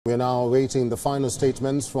We are now awaiting the final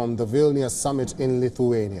statements from the Vilnius summit in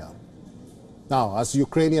Lithuania. Now, as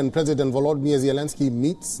Ukrainian President Volodymyr Zelensky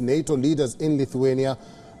meets NATO leaders in Lithuania,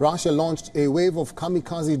 Russia launched a wave of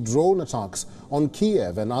Kamikaze drone attacks on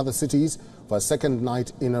Kyiv and other cities for a second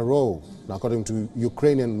night in a row. According to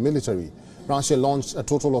Ukrainian military, Russia launched a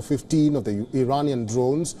total of 15 of the Iranian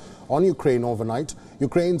drones on Ukraine overnight.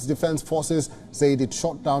 Ukraine's defense forces said it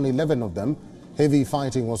shot down 11 of them. Heavy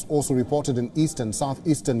fighting was also reported in east and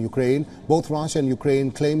southeastern Ukraine. Both Russia and Ukraine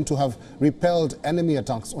claim to have repelled enemy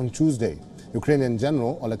attacks on Tuesday. Ukrainian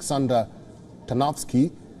General Alexander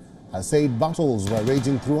Tarnavsky has said battles were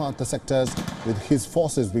raging throughout the sectors, with his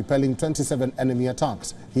forces repelling 27 enemy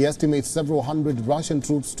attacks. He estimates several hundred Russian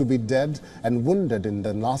troops to be dead and wounded in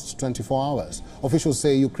the last 24 hours. Officials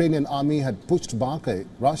say Ukrainian army had pushed back a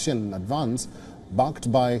Russian advance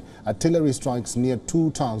backed by artillery strikes near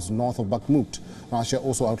two towns north of Bakhmut. Russia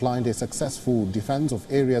also outlined a successful defense of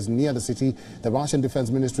areas near the city. The Russian Defense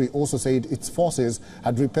Ministry also said its forces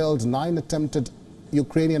had repelled 9 attempted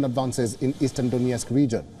Ukrainian advances in eastern Donetsk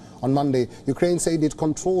region. On Monday, Ukraine said it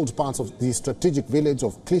controlled parts of the strategic village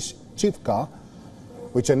of Klishchivka,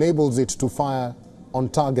 which enables it to fire on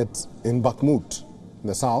targets in Bakhmut. In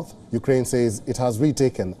the south, Ukraine says it has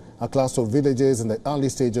retaken a cluster of villages in the early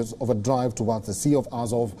stages of a drive towards the Sea of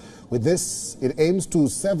Azov. With this, it aims to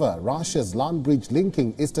sever Russia's land bridge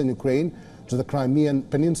linking eastern Ukraine to the Crimean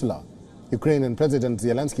Peninsula. Ukrainian President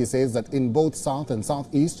Zelensky says that in both south and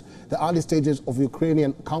southeast, the early stages of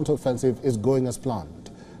Ukrainian counteroffensive is going as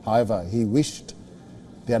planned. However, he wished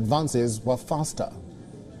the advances were faster.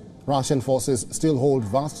 Russian forces still hold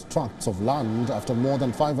vast tracts of land after more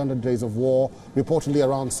than 500 days of war, reportedly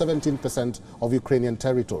around 17% of Ukrainian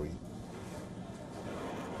territory.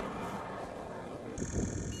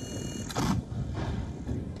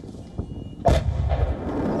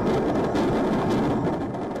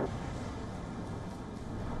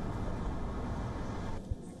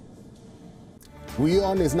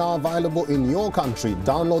 WION is now available in your country.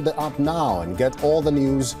 Download the app now and get all the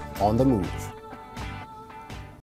news on the move.